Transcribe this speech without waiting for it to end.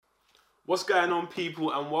What's going on,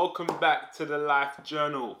 people, and welcome back to the Life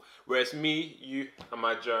Journal, where it's me, you, and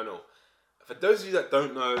my journal. For those of you that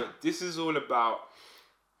don't know, this is all about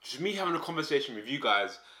just me having a conversation with you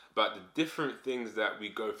guys about the different things that we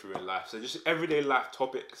go through in life. So just everyday life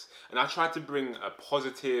topics, and I try to bring a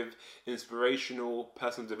positive, inspirational,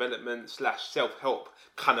 personal development / self-help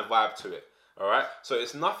kind of vibe to it. All right, so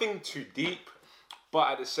it's nothing too deep,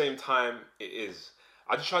 but at the same time, it is.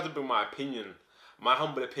 I just try to bring my opinion, my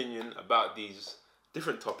humble opinion about these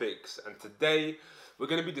different topics, and today we're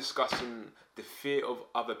going to be discussing the fear of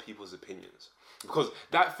other people's opinions, because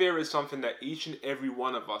that fear is something that each and every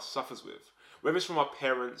one of us suffers with, whether it's from our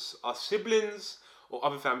parents, our siblings, or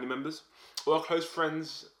other family members, or our close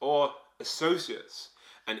friends, or associates,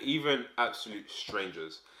 and even absolute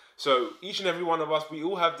strangers. So each and every one of us, we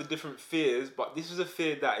all have the different fears, but this is a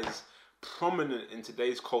fear that is prominent in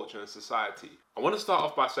today's culture and society. I want to start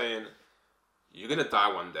off by saying, you're going to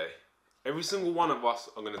die one day. Every single one of us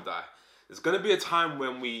are going to die. There's going to be a time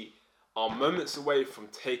when we are moments away from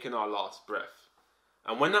taking our last breath.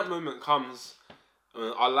 And when that moment comes,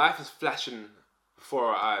 our life is flashing before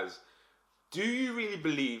our eyes. Do you really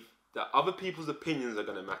believe that other people's opinions are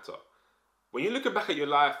going to matter? When you're looking back at your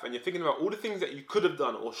life and you're thinking about all the things that you could have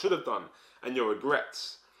done or should have done and your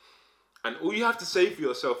regrets, and all you have to say for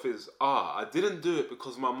yourself is, I didn't do it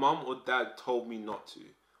because my mum or dad told me not to,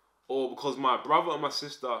 or because my brother or my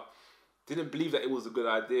sister didn't believe that it was a good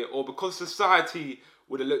idea, or because society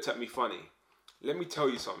would have looked at me funny. Let me tell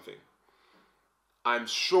you something. I'm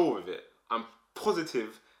sure of it. I'm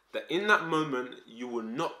positive that in that moment you will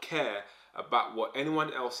not care about what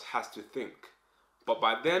anyone else has to think. But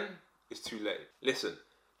by then, it's too late. Listen,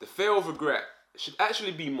 the fear of regret should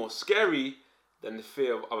actually be more scary than the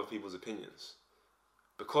fear of other people's opinions.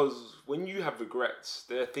 Because when you have regrets,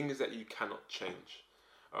 there are things that you cannot change.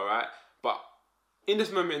 Alright? But in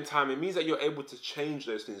this moment in time, it means that you're able to change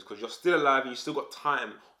those things because you're still alive and you still got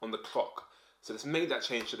time on the clock. So let's make that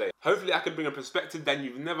change today. Hopefully I can bring a perspective that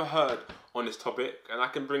you've never heard on this topic, and I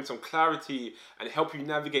can bring some clarity and help you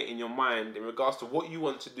navigate in your mind in regards to what you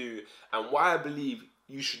want to do and why I believe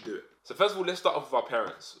you should do it. So first of all, let's start off with our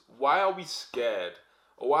parents. Why are we scared,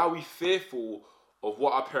 or why are we fearful of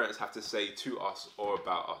what our parents have to say to us or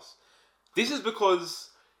about us? This is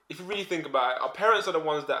because, if you really think about it, our parents are the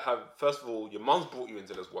ones that have, first of all, your mum's brought you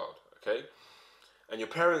into this world, okay? And your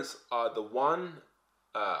parents are the one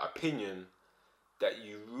opinion that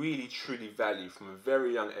you really truly value from a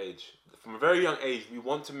very young age. From a very young age, we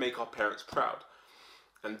want to make our parents proud.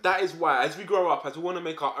 And that is why, as we grow up, as we want to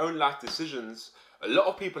make our own life decisions, a lot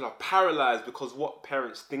of people are paralyzed because what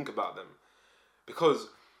parents think about them. Because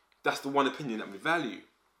that's the one opinion that we value.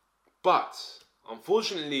 But,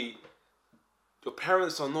 unfortunately, your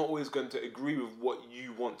parents are not always going to agree with what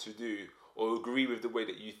you want to do or agree with the way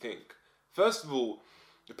that you think. First of all,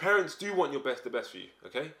 your parents do want the best for you,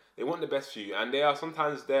 okay? They want the best for you, and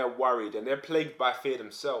sometimes they're worried and they're plagued by fear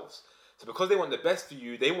themselves. So because they want the best for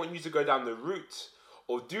you, they want you to go down the route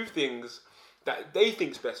or do things that they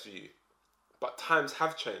think's best for you. But times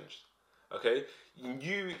have changed, okay?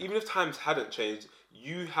 Even if times hadn't changed,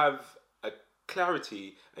 you have a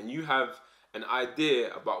clarity and you have an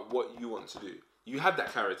idea about what you want to do. You have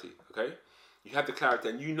that clarity, okay? You have the clarity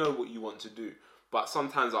and you know what you want to do. But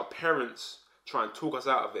sometimes our parents try and talk us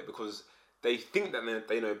out of it because they think that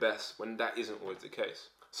they know best when that isn't always the case.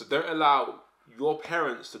 So don't allow your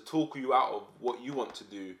parents to talk you out of what you want to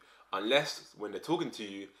do unless when they're talking to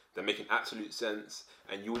you, they're making absolute sense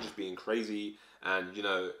and you're just being crazy and,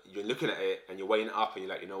 you're looking at it and you're weighing it up and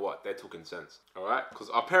you're like, you know what, they're talking sense, all right? Because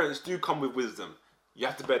our parents do come with wisdom. You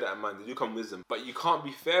have to bear that in mind. They do come with wisdom. But you can't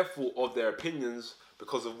be fearful of their opinions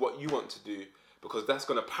because of what you want to do, because that's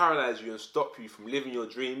going to paralyze you and stop you from living your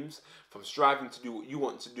dreams, from striving to do what you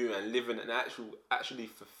want to do and living an actually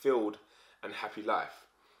fulfilled and happy life.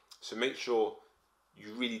 So make sure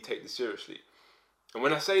you really take this seriously. And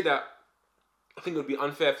when I say that, I think it would be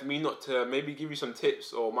unfair for me not to maybe give you some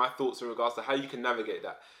tips or my thoughts in regards to how you can navigate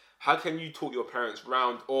that. How can you talk your parents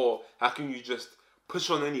round, or how can you just push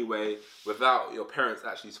on anyway without your parents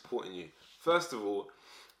actually supporting you? First of all,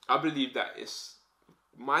 I believe that it's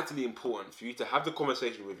mightily important for you to have the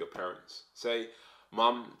conversation with your parents. Say,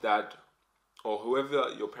 mum, dad, or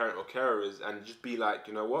whoever your parent or carer is, and just be like,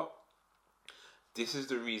 you know what? This is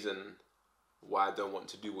the reason why I don't want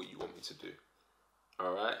to do what you want me to do.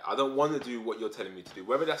 Alright? I don't want to do what you're telling me to do.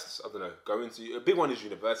 Whether that's, I don't know, going to, a big one is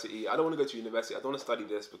university. I don't want to go to university. I don't want to study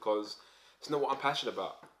this because it's not what I'm passionate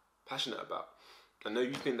about. I know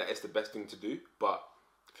you think that it's the best thing to do, but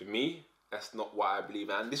for me, that's not what I believe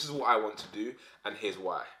in. And this is what I want to do, and here's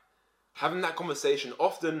why. Having that conversation,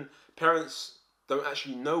 often parents don't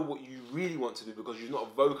actually know what you really want to do because you've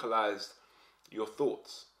not vocalized your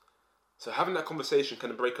thoughts. So having that conversation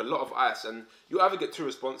can break a lot of ice, and you'll either get 2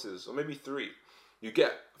 responses or maybe 3. You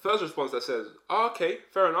get first response that says, oh, okay,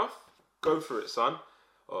 fair enough, go for it, son,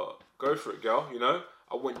 or go for it, girl,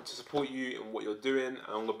 I want to support you in what you're doing, and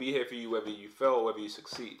I'm going to be here for you whether you fail or whether you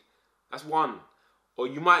succeed. That's one. Or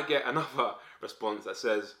you might get another response that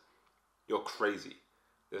says, you're crazy.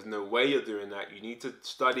 There's no way you're doing that. You need to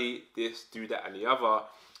study this, do that, and the other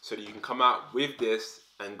so that you can come out with this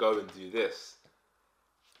and go and do this.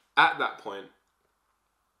 At that point,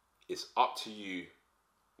 it's up to you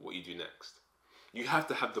what you do next. You have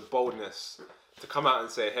to have the boldness to come out and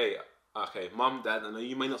say, hey, okay, mum, dad, I know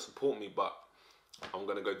you may not support me, but I'm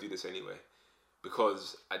going to go do this anyway.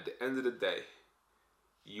 Because at the end of the day,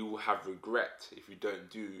 you will have regret if you don't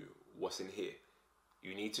do what's in here.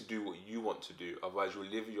 You need to do what you want to do, otherwise you'll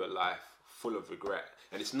live your life full of regret.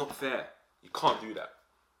 And it's not fair. You can't do that.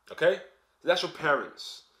 Okay? So that's your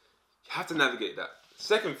parents. You have to navigate that.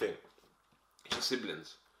 Second thing is your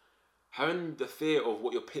siblings. Having the fear of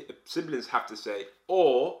what your siblings have to say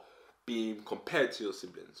or being compared to your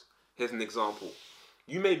siblings. Here's an example.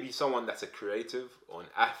 You may be someone that's a creative or an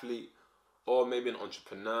athlete or maybe an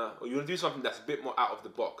entrepreneur, or you want to do something that's a bit more out of the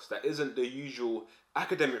box, that isn't the usual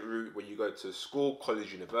academic route where you go to school,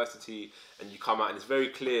 college, university, and you come out and it's very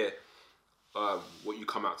clear what you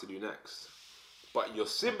come out to do next. But your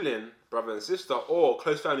sibling, brother and sister, or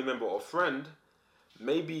close family member or friend,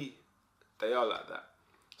 maybe they are like that.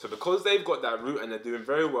 So because they've got that route and they're doing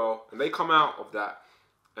very well, and they come out of that,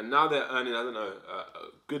 and now they're earning, a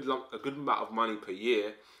good amount of money per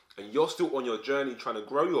year, and you're still on your journey trying to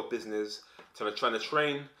grow your business, trying to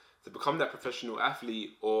train to become that professional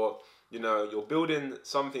athlete, or you're building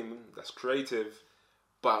something that's creative,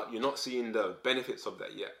 but you're not seeing the benefits of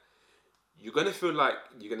that yet. You're going to feel like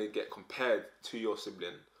you're going to get compared to your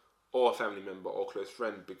sibling or a family member or close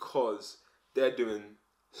friend because they're doing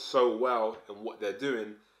so well in what they're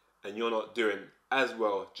doing and you're not doing as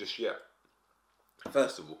well just yet.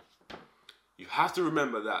 First of all, you have to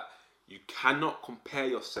remember that you cannot compare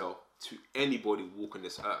yourself to anybody walking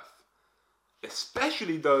this earth,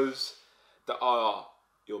 especially those that are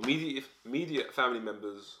your immediate family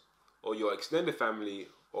members or your extended family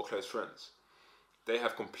or close friends. They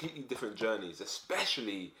have completely different journeys,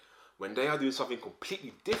 especially when they are doing something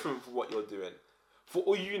completely different from what you're doing. For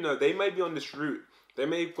all you know, they may be on this route. They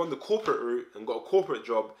may have gone the corporate route and got a corporate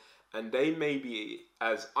job, and they may be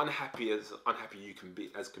as unhappy you can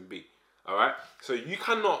be. All right? So you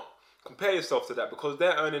cannot compare yourself to that because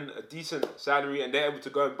they're earning a decent salary and they're able to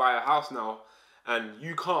go and buy a house now, and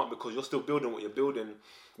you can't because you're still building what you're building.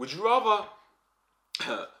 Would you rather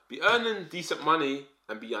be earning decent money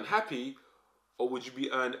and be unhappy, or would you be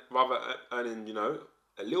earning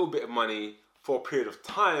a little bit of money for a period of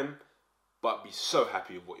time, but be so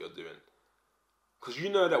happy with what you're doing? Because you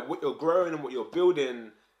know that what you're growing and what you're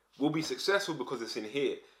building will be successful because it's in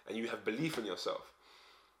here and you have belief in yourself.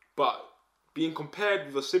 But being compared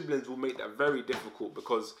with your siblings will make that very difficult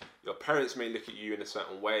because your parents may look at you in a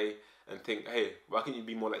certain way and think, hey, why can't you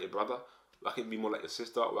be more like your brother? Why can't you be more like your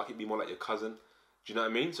sister? Why can't you be more like your cousin? Do you know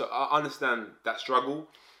what I mean? So I understand that struggle,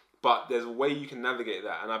 but there's a way you can navigate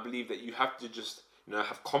that. And I believe that you have to just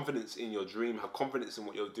have confidence in your dream, have confidence in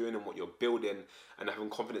what you're doing and what you're building, and having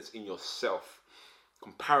confidence in yourself.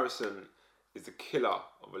 Comparison is the killer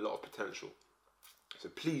of a lot of potential. So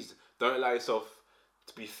please don't allow yourself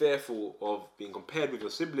to be fearful of being compared with your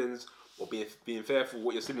siblings or being fearful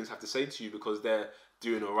what your siblings have to say to you because they're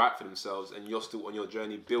doing all right for themselves and you're still on your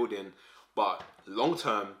journey building. But long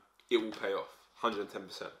term, it will pay off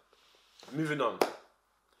 110%. Moving on,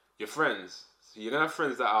 your friends. So you're going to have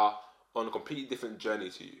friends that are on a completely different journey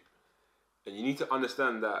to you. And you need to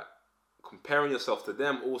understand that comparing yourself to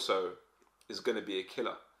them also is going to be a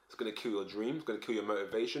killer. It's going to kill your dreams, it's going to kill your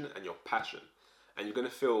motivation and your passion. And you're going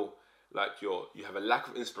to feel like you have a lack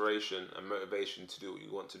of inspiration and motivation to do what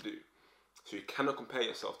you want to do. So you cannot compare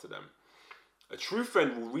yourself to them. A true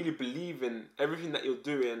friend will really believe in everything that you're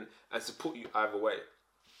doing and support you either way.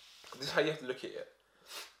 This is how you have to look at it.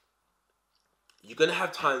 You're going to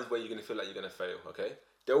have times where you're going to feel like you're going to fail, okay?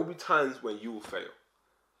 There will be times when you will fail.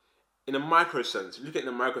 In a micro sense, look at it in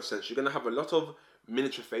a micro sense, you're going to have a lot of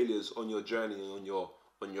miniature failures on your journey, on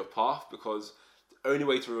your path, because the only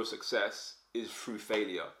way to real success is through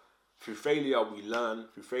failure. Through failure, we learn.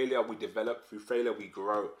 Through failure, we develop. Through failure, we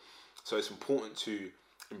grow. So it's important to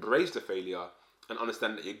embrace the failure and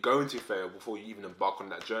understand that you're going to fail before you even embark on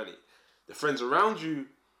that journey. The friends around you,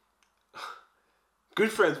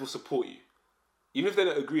 good friends will support you. Even if they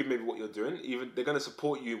don't agree with maybe what you're doing, even they're going to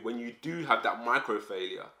support you when you do have that micro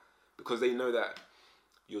failure because they know that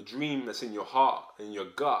your dream that's in your heart and your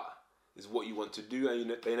gut is what you want to do,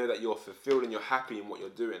 and they know that you're fulfilled and you're happy in what you're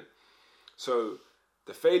doing. So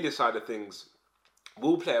the failure side of things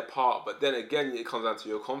will play a part, but then again, it comes down to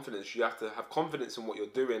your confidence. You have to have confidence in what you're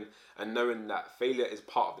doing and knowing that failure is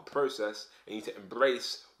part of the process, and you need to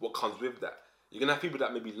embrace what comes with that. You're going to have people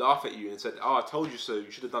that maybe laugh at you and said, oh, I told you so, you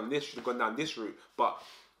should have done this, you should have gone down this route, but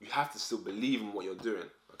you have to still believe in what you're doing,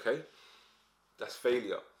 okay? That's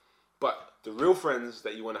failure. But the real friends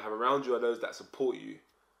that you want to have around you are those that support you,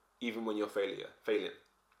 even when you're failing.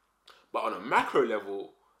 But on a macro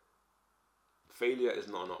level, failure is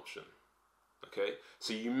not an option. Okay,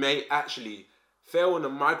 so you may actually fail in a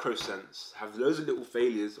micro sense, have loads of little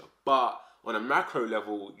failures, but on a macro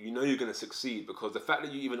level, you know you're going to succeed, because the fact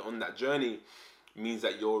that you're even on that journey means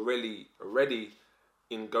that you're really already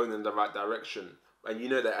in going in the right direction, and you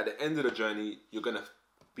know that at the end of the journey, you're going to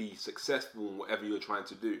be successful in whatever you're trying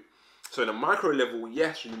to do. So on a micro level,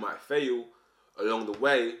 yes, you might fail along the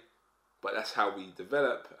way, but that's how we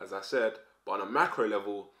develop, as I said. But on a macro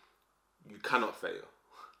level, you cannot fail.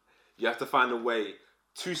 You have to find a way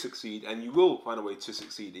to succeed, and you will find a way to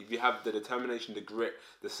succeed if you have the determination, the grit,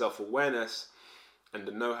 the self-awareness, and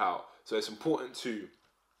the know-how. So it's important to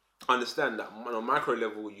understand that on a micro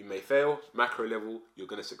level, you may fail. Macro level, you're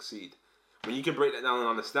going to succeed. When you can break that down and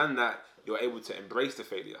understand that, you're able to embrace the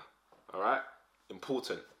failure. All right?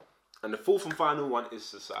 Important. And the fourth and final one is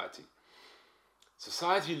society.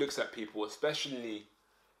 Society looks at people, especially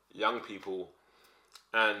young people,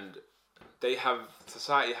 and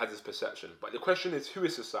society has this perception. But the question is, who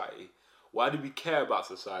is society? Why do we care about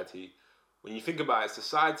society? When you think about it,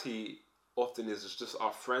 society often is just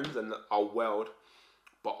our friends and our world,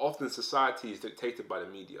 but often society is dictated by the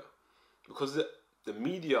media. Because the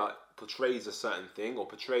media portrays a certain thing, or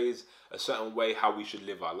portrays a certain way how we should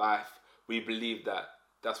live our life, we believe that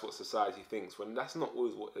that's what society thinks, when that's not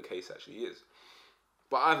always what the case actually is.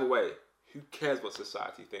 But either way, who cares what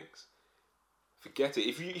society thinks? Forget it.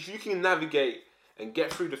 If you can navigate and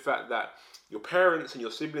get through the fact that your parents and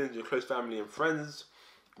your siblings, your close family and friends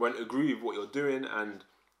won't agree with what you're doing, and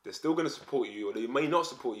they're still going to support you, or they may not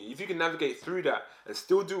support you. If you can navigate through that and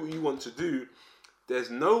still do what you want to do, there's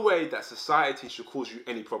no way that society should cause you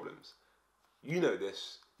any problems. You know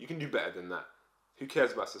this. You can do better than that. Who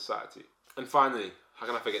cares about society? And finally, how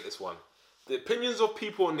can I forget this one? The opinions of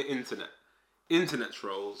people on the internet. Internet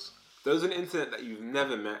trolls. Those on the internet that you've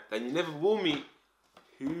never met, that you never will meet.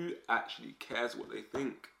 Who actually cares what they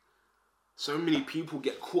think? So many people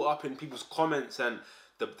get caught up in people's comments and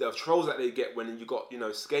the trolls that they get when you got,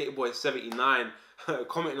 Skaterboy79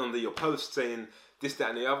 commenting under your post saying this, that,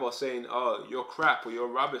 and the other, saying, oh, you're crap, or you're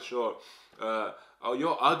rubbish, or oh,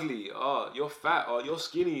 you're ugly, or you're fat, or you're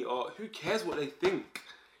skinny, or who cares what they think?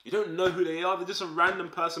 You don't know who they are. They're just a random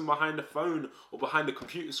person behind the phone or behind the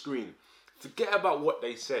computer screen. Forget about what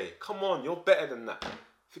they say. Come on, you're better than that.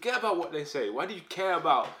 Forget about what they say. Why do you care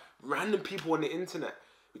about random people on the internet?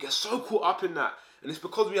 We get so caught up in that. And it's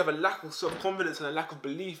because we have a lack of self-confidence and a lack of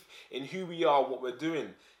belief in who we are, what we're doing.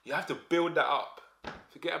 You have to build that up.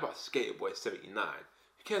 Forget about Skaterboy79.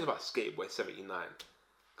 Who cares about Skaterboy79?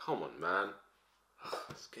 Come on, man.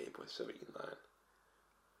 Skaterboy79.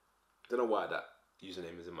 Don't know why that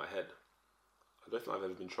username is in my head. I don't think I've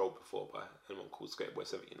ever been trolled before by anyone called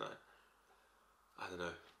Skaterboy79. I don't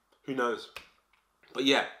know. Who knows? But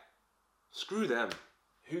yeah, screw them.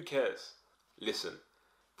 Who cares? Listen,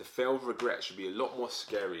 the fear of regret should be a lot more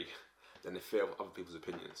scary than the fear of other people's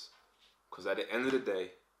opinions. Because at the end of the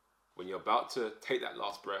day, when you're about to take that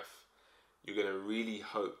last breath, you're going to really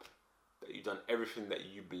hope that you've done everything that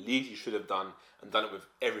you believe you should have done, and done it with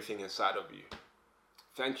everything inside of you.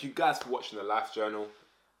 Thank you guys for watching the Life Journal,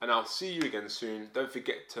 and I'll see you again soon. Don't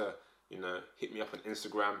forget to, hit me up on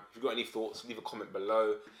Instagram. If you've got any thoughts, leave a comment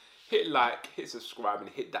below. Hit like, hit subscribe, and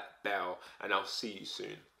hit that bell, and I'll see you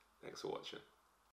soon. Thanks for watching.